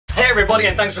everybody,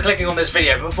 and thanks for clicking on this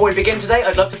video. But before we begin today,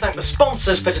 I'd love to thank the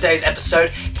sponsors for today's episode,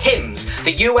 Hims,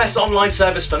 the US online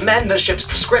service for men that ships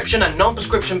prescription and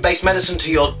non-prescription based medicine to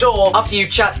your door after you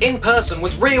chat in person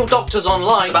with real doctors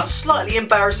online about slightly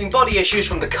embarrassing body issues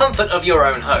from the comfort of your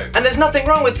own home. And there's nothing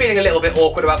wrong with feeling a little bit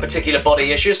awkward about particular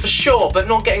body issues for sure, but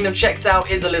not getting them checked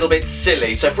out is a little bit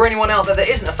silly. So for anyone out there that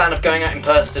isn't a fan of going out in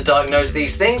person to diagnose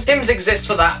these things, Hims exists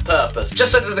for that purpose.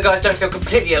 Just so that the guys don't feel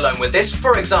completely alone with this,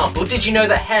 for example, did you know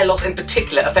that hair loss in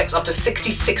particular affects up to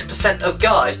 66% of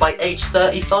guys by age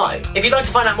 35? If you'd like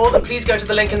to find out more, then please go to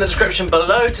the link in the description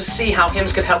below to see how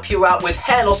Hims could help you out with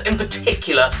hair loss in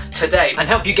particular today and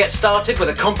help you get started with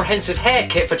a comprehensive hair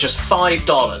kit for just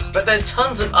 $5. But there's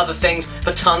tons of other things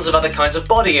for tons of other kinds of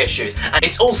body issues, and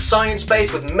it's all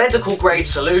science-based with medical grade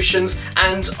solutions,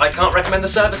 and I can't recommend the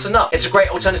service enough. It's a great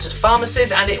alternative to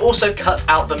pharmacies, and it also cuts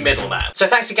out the middleman. So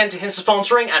thanks again to Hims for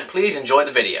sponsoring, and please enjoy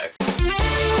the video.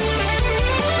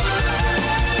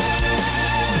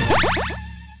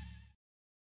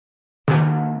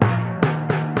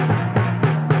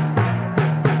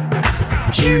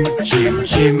 Jim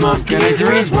of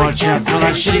Caddicarus, watch out for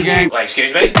that shitty game. Wait,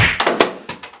 excuse me?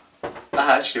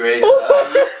 That actually really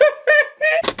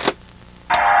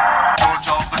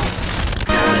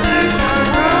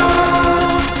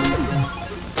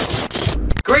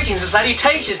Greetings and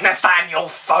salutations, Nathaniel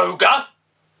Foger!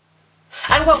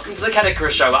 And welcome to the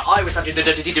Caddicarus show, where I was having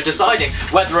to deciding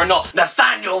whether or not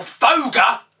Nathaniel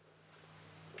Foger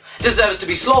deserves to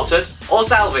be slaughtered or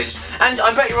salvaged. And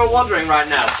I bet you're all wondering right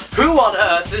now, who on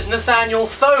earth is Nathaniel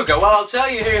Foger? Well, I'll tell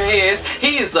you who he is.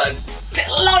 He's the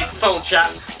delightful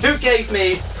chap who gave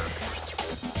me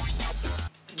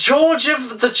George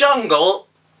of the Jungle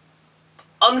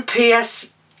on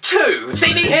PS2.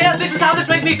 See me here? This is how this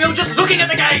makes me feel just looking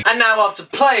at the game! And now after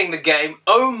playing the game,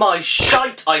 oh my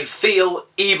shite, I feel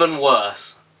even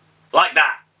worse. Like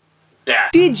that. Yeah.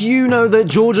 Did you know that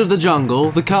George of the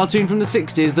Jungle, the cartoon from the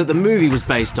 60s that the movie was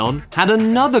based on, had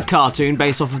another cartoon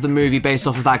based off of the movie based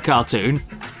off of that cartoon,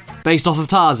 based off of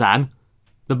Tarzan,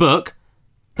 the book,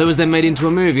 that was then made into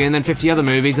a movie and then 50 other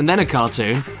movies and then a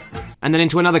cartoon, and then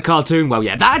into another cartoon? Well,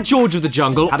 yeah, that George of the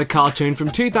Jungle had a cartoon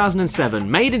from 2007,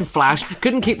 made in Flash,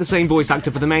 couldn't keep the same voice actor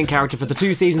for the main character for the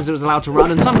 2 seasons it was allowed to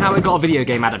run, and somehow it got a video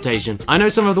game adaptation. I know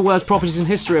some of the worst properties in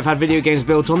history have had video games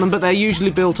built on them, but they're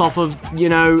usually built off of, you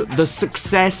know, the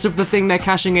success of the thing they're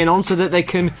cashing in on so that they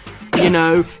can, you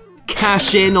know,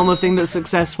 cash in on the thing that's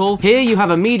successful. Here you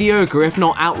have a mediocre, if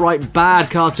not outright bad,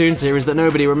 cartoon series that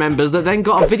nobody remembers that then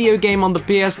got a video game on the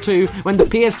PS2 when the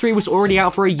PS3 was already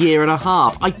out for a year and a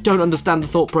half. I don't understand the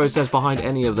thought process behind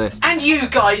any of this. And you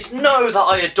guys know that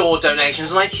I adore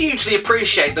donations and I hugely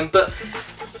appreciate them, but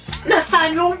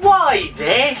Nathaniel, why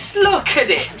this? Look at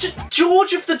it!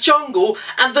 George of the Jungle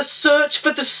and the Search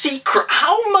for the Secret.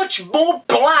 How much more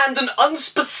bland and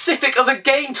unspecific of a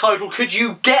game title could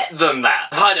you get than that?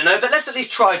 I don't know, but let's at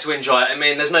least try to enjoy it. I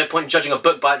mean, there's no point judging a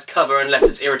book by its cover unless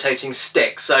it's irritating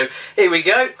stick. So, here we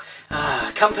go.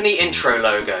 Company intro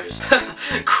logos.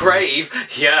 Crave?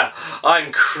 Yeah,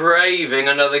 I'm craving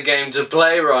another game to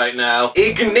play right now.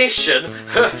 Ignition?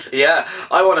 Yeah,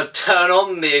 I want to turn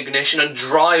on the ignition and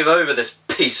drive over this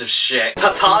piece of shit.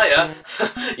 Papaya?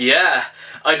 Yeah,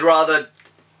 I'd rather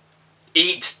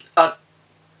eat a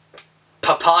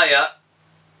papaya.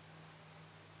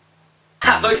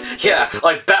 Havoc? Yeah,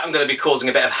 I bet I'm going to be causing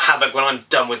a bit of havoc when I'm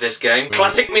done with this game.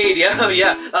 Classic media? Oh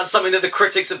yeah, that's something that the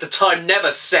critics of the time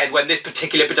never said when this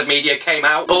particular bit of media came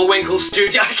out. Bullwinkle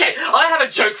Studio. Okay, I have a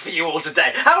joke for you all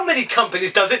today. How many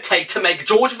companies does it take to make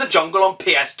George of the Jungle on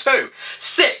PS2?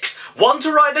 6. 1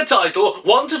 to write the title,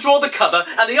 1 to draw the cover,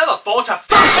 and the other 4 to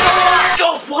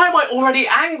God, why am I already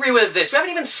angry with this? We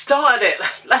haven't even started it.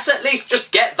 Let's at least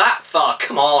just get that far,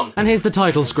 come on. And here's the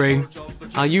title screen.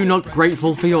 Are you not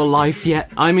grateful for your life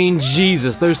yet? I mean,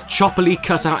 Jesus, those choppily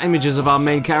cut out images of our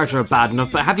main character are bad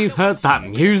enough, but have you heard that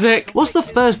music? What's the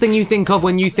first thing you think of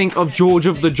when you think of George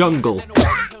of the Jungle?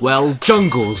 Well,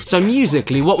 jungles. So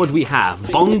musically, what would we have?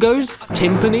 Bongos?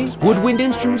 Timpanis? Woodwind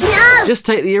instruments? No! Just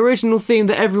take the original theme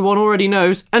that everyone already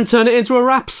knows and turn it into a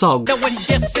rap song. Now when he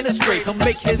gets in a scrape, he'll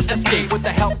make his escape with the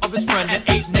help of his friend, an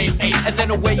 8 named 8, and then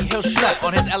away he'll schlep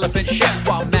on his elephant chef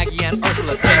while Maggie and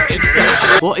Ursula stand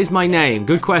instead. What is my name?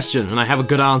 Good question, and I have a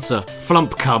good answer.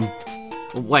 Flumpcum.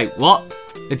 Wait, what?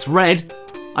 It's red.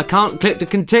 I can't click to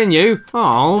continue.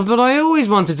 Oh, but I always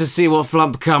wanted to see what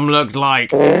Flumpcum looked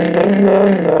like.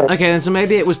 Okay, then so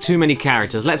maybe it was too many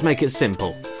characters. Let's make it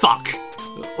simple. Fuck.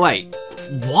 Wait,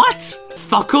 what?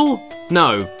 Fuckle?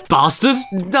 No. Bastard?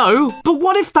 No. But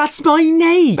what if that's my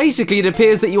name? Basically, it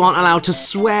appears that you aren't allowed to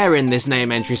swear in this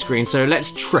name entry screen, so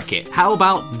let's trick it. How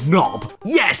about knob?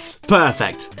 Yes!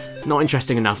 Perfect. Not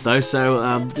interesting enough though, so,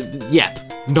 yep.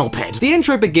 Knobhead. The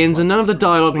intro begins and none of the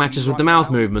dialogue matches with the mouth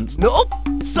movements. Nope,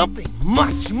 something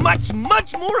much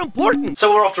more important.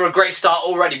 So we're off to a great start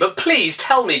already, but please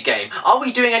tell me, game, are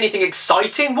we doing anything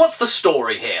exciting? What's the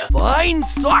story here? Fine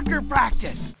soccer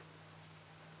practice.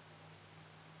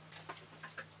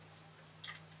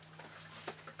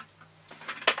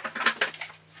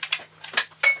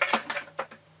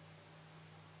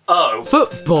 Oh.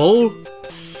 Football?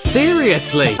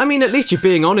 Seriously? I mean, at least you're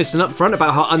being honest and upfront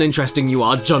about how uninteresting you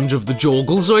are, Judge of the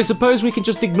Jorgle, so I suppose we can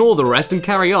just ignore the rest and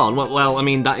carry on. Well, I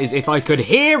mean, that is if I could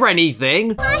hear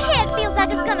anything. My head feels like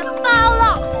it's gonna fall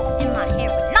off, and my hair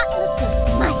would not look good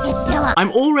with my head pillow.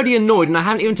 I'm already annoyed and I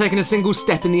haven't even taken a single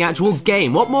step in the actual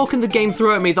game. What more can the game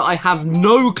throw at me that I have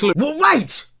no clue?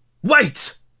 Wait!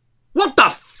 What the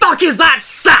fuck is that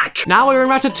sack? Now we're in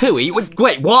Ratatouille?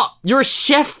 Wait, what? You're a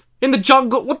chef? In the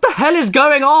jungle? What the hell is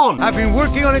going on? I've been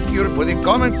working on a cure for the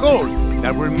common cold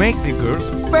that will make the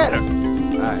girls better.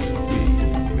 I'll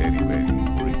be very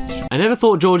rich. I never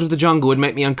thought George of the Jungle would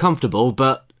make me uncomfortable,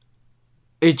 but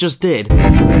it just did.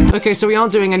 Okay, so we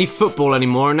aren't doing any football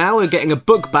anymore, and now we're getting a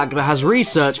book back that has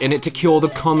research in it to cure the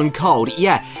common cold.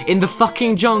 Yeah, in the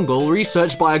fucking jungle,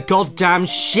 researched by a goddamn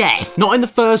chef. Not in the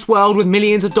first world with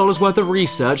millions of dollars worth of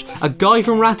research. A guy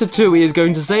from Ratatouille is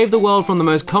going to save the world from the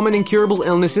most common incurable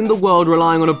illness in the world,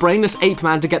 relying on a brainless ape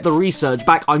man to get the research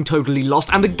back. I'm totally lost,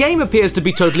 and the game appears to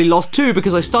be totally lost too,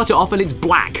 because I start it off and it's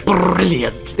black.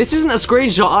 Brilliant. This isn't a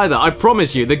screenshot either, I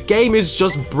promise you. The game is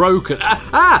just broken.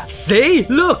 See?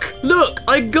 Look,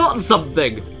 I got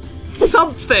something.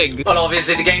 Something. Well,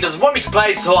 obviously the game doesn't want me to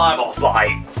play, so I'm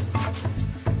offline.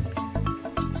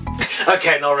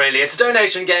 Okay, not really. It's a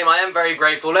donation game. I am very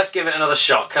grateful. Let's give it another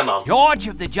shot. Come on. George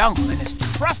of the Jungle and his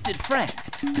trusted friend,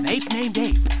 an ape named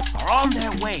Ape, are on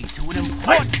their way to an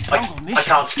important jungle mission. I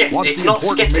can't skip. What's It's the not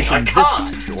important skipping. I mission this can't.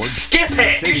 time, George? Skip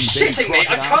it. You're Saving shitting baby me. I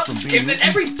can't crocodiles from skip being it.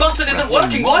 Every button isn't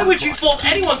working. Why would you force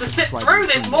anyone to sit through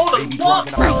this more than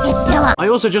once? My head pillow. I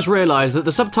also just realised that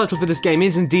the subtitle for this game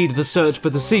is indeed The Search for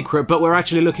the Secret, but we're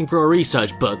actually looking for a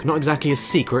research book. Not exactly a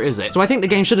secret, is it? So I think the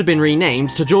game should have been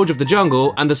renamed to George of the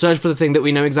Jungle and The Search for the Thing that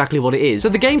we know exactly what it is. So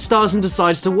the game starts and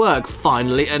decides to work,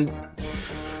 finally, and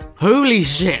holy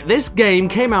shit, this game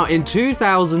came out in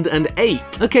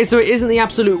 2008. Okay, so it isn't the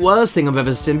absolute worst thing I've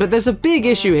ever seen, but there's a big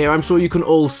issue here I'm sure you can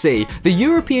all see. The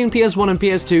European PS1 and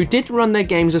PS2 didn't run their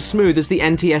games as smooth as the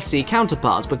NTSC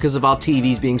counterparts because of our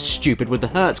TVs being stupid with the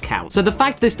hertz count. So the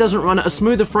fact this doesn't run at a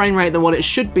smoother frame rate than what it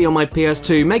should be on my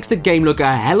PS2 makes the game look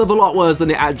a hell of a lot worse than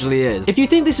it actually is. If you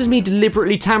think this is me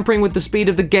deliberately tampering with the speed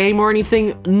of the game or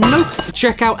anything, nope.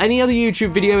 Check out any other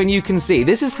YouTube video and you can see.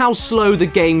 This is how slow the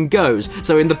game goes.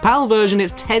 So in the PAL version,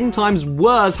 it's 10 times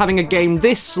worse having a game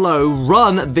this slow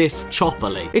run this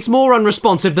choppily. It's more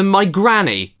unresponsive than my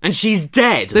granny, and she's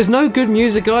dead. There's no good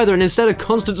music either, and instead a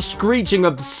constant screeching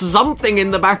of something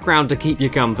in the background to keep you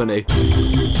company.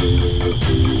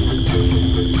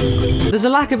 There's a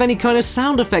lack of any kind of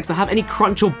sound effects that have any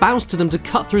crunch or bounce to them to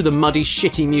cut through the muddy,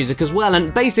 shitty music as well,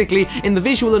 and basically, in the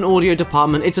visual and audio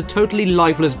department, it's a totally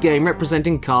lifeless game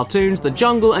representing cartoons, the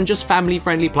jungle, and just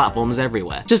family-friendly platforms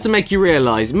everywhere. Just to make you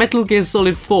realise, Metal Gear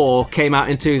Solid 4 came out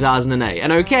in 2008,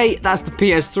 and okay, that's the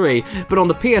PS3, but on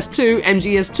the PS2,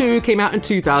 MGS2 came out in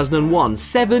 2001,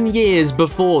 7 years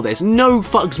before this. No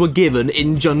fucks were given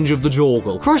in Judge of the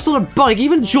Jorgle. Christ on a bike,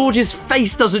 even George's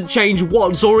face doesn't change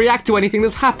once or react to anything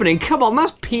that's happening. Come on,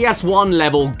 that's PS1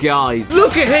 level, guys.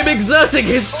 Look at him exerting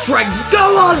his strength.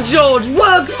 Go on, George,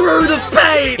 work through the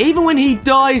pain. Even when he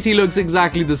dies, he looks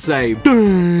exactly the same.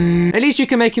 At least you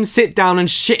can make him sit down and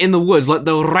shit in the woods like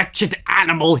the wretched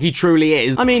animal he truly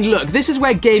is. I mean, look, this is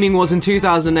where gaming was in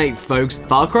 2008, folks.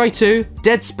 Far Cry 2,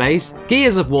 Dead Space,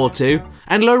 Gears of War 2,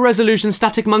 and low-resolution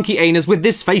static monkey anus with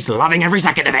this face loving every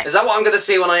second of it. Is that what I'm going to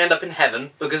see when I end up in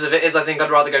heaven? Because if it is, I think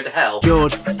I'd rather go to hell.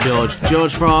 George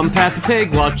from Peppa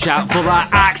Pig, watch out for that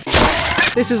axe.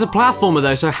 This is a platformer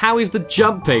though, so how is the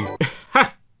jumping?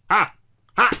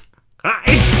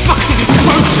 It's fucking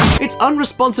atrocious! It's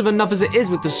unresponsive enough as it is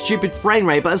with the stupid frame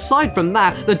rate, but aside from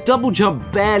that, the double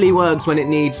jump barely works when it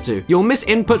needs to. You'll miss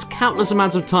inputs countless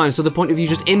amounts of times to the point of you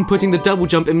just inputting the double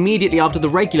jump immediately after the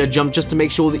regular jump just to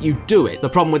make sure that you do it. The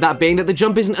problem with that being that the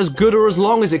jump isn't as good or as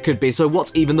long as it could be, so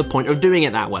what's even the point of doing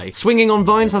it that way? Swinging on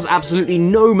vines has absolutely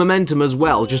no momentum as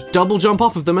well, just double jump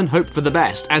off of them and hope for the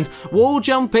best. And wall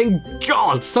jumping,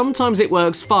 God, sometimes it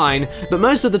works fine, but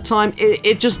most of the time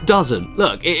it just doesn't.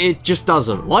 Look, it just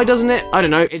doesn't. Why doesn't it? I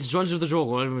don't know, it's Judge of the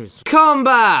Jorgle.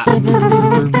 Combat!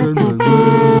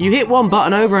 You hit one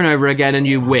button over and over again and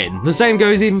you win. The same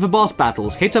goes even for boss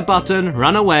battles. Hit a button,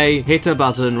 run away, hit a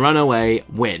button, run away,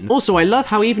 win. Also, I love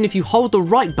how even if you hold the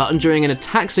right button during an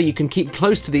attack so you can keep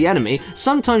close to the enemy,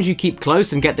 sometimes you keep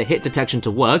close and get the hit detection to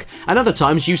work, and other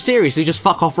times you seriously just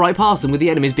fuck off right past them with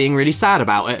the enemies being really sad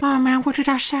about it. Oh man, what did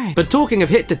I say? But talking of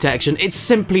hit detection, it's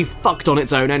simply fucked on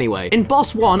its own anyway. In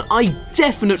boss 1, I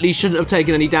definitely shouldn't have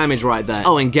taken any damage right there.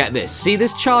 Oh, and get this. See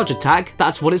this charge attack?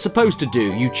 That's what it's supposed to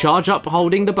do. You charge up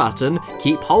holding the button,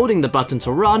 keep holding the button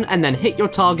to run, and then hit your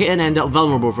target and end up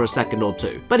vulnerable for a second or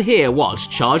two. But here, watch.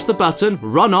 Charge the button,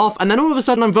 run off, and then all of a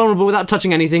sudden I'm vulnerable without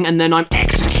touching anything, and then I'm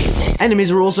executed.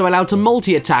 Enemies are also allowed to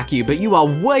multi-attack you, but you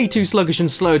are way too sluggish and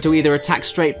slow to either attack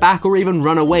straight back or even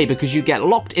run away because you get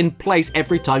locked in place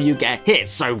every time you get hit,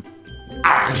 so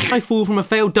I fall from a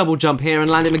failed double jump here and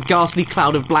land in a ghastly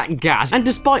cloud of black gas. And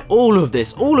despite all of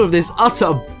this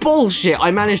utter bullshit,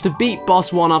 I managed to beat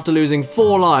boss 1 after losing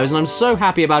 4 lives, and I'm so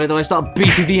happy about it that I start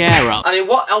beating the air up. I mean,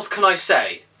 what else can I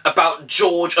say about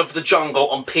George of the Jungle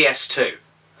on PS2?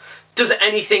 Does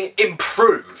anything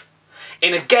improve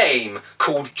in a game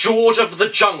called George of the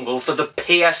Jungle for the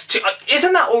PS2?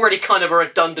 Isn't that already kind of a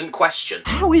redundant question?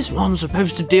 How is one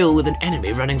supposed to deal with an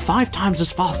enemy running 5 times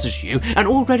as fast as you and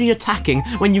already attacking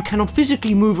when you cannot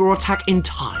physically move or attack in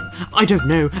time? I don't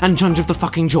know, and Junge of the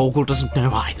fucking Jorgle doesn't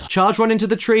know either. Charge run into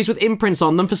the trees with imprints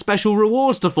on them for special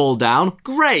rewards to fall down.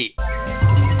 Great!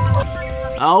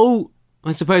 Oh,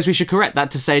 I suppose we should correct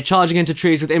that to say charging into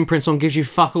trees with imprints on gives you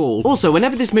fuck all. Also,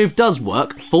 whenever this move does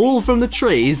work, fall from the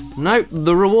trees, nope,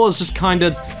 the rewards just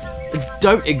kinda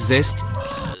don't exist.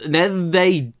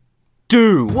 They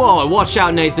do. Whoa, watch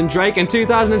out, Nathan Drake. In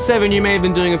 2007, you may have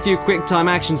been doing a few quick-time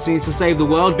action scenes to save the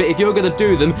world, but if you're gonna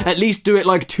do them, at least do it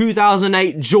like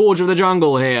 2008 George of the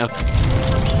Jungle here.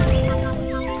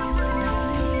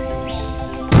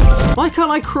 Why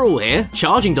can't I crawl here?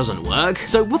 Charging doesn't work.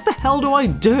 So what the hell do I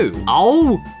do?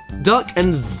 Oh, duck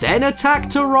and then attack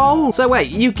to roll? So wait,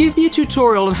 you give me a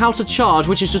tutorial on how to charge,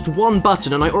 which is just one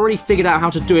button, and I already figured out how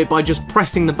to do it by just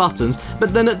pressing the buttons,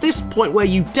 but then at this point where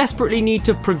you desperately need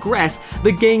to progress,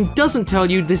 the game doesn't tell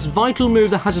you this vital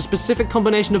move that has a specific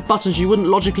combination of buttons you wouldn't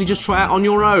logically just try out on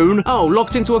your own. Oh,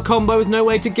 locked into a combo with no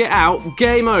way to get out?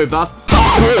 Game over.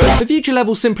 The future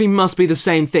level simply must be the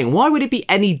same thing. Why would it be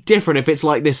any different if it's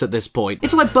like this at this point?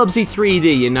 It's like Bubsy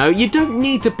 3D, you know? You don't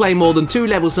need to play more than 2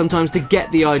 levels sometimes to get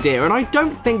the idea, and I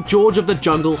don't think George of the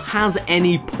Jungle has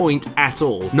any point at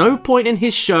all. No point in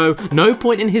his show, no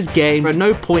point in his game, and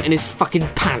no point in his fucking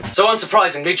pants. So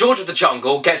unsurprisingly, George of the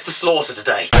Jungle gets the slaughter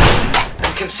today.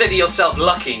 And consider yourself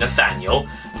lucky, Nathaniel,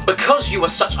 because you were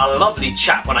such a lovely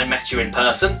chap when I met you in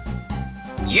person.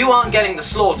 You aren't getting the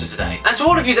slaughter today. And to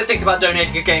all of you that think about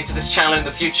donating a game to this channel in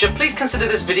the future, please consider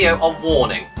this video a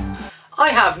warning. I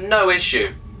have no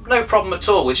issue, no problem at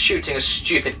all with shooting a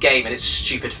stupid game in its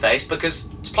stupid face because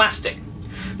it's plastic.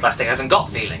 Plastic hasn't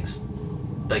got feelings.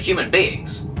 But human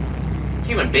beings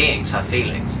have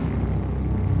feelings.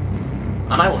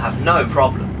 And I will have no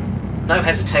problem, no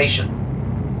hesitation,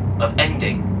 of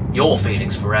ending your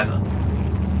feelings forever.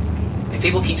 If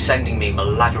people keep sending me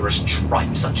malodorous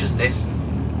tripe such as this,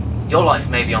 your life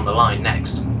may be on the line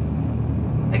next.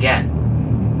 Again.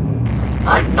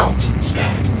 I'm not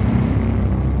scared.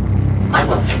 I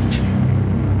will end you.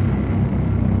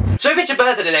 So if it's your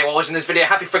birthday today while watching this video,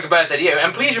 happy freaking birthday to you,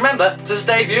 and please remember to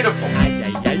stay beautiful.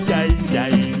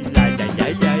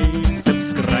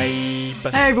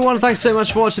 Hey everyone, thanks so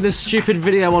much for watching this stupid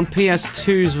video on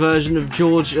PS2's version of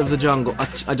George of the Jungle.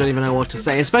 I don't even know what to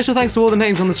say. And special thanks to all the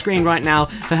names on the screen right now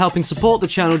for helping support the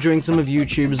channel during some of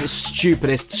YouTube's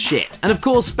stupidest shit. And of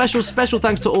course, special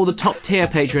thanks to all the top tier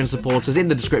Patreon supporters in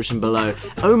the description below.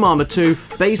 Omar Matu,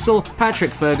 Basil,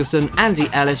 Patrick Ferguson, Andy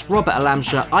Ellis, Robert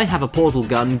Alamsha, I Have a Portal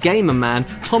Gun, Gamer Man,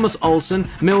 Thomas Olsen,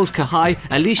 Mills Kahai,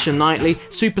 Alicia Knightley,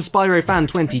 Super Spyro Fan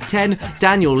 2010,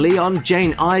 Daniel Leon,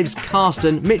 Jane Ives,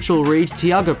 Carsten, Mitchell Reed,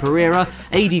 Tiago Pereira,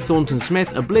 A.D.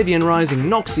 Thornton-Smith, Oblivion Rising,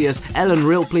 Noxious, Ellen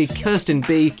Rilpley, Kirsten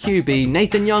B, QB,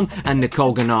 Nathan Young, and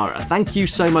Nicole Ganara. Thank you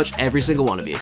so much, every single one of you.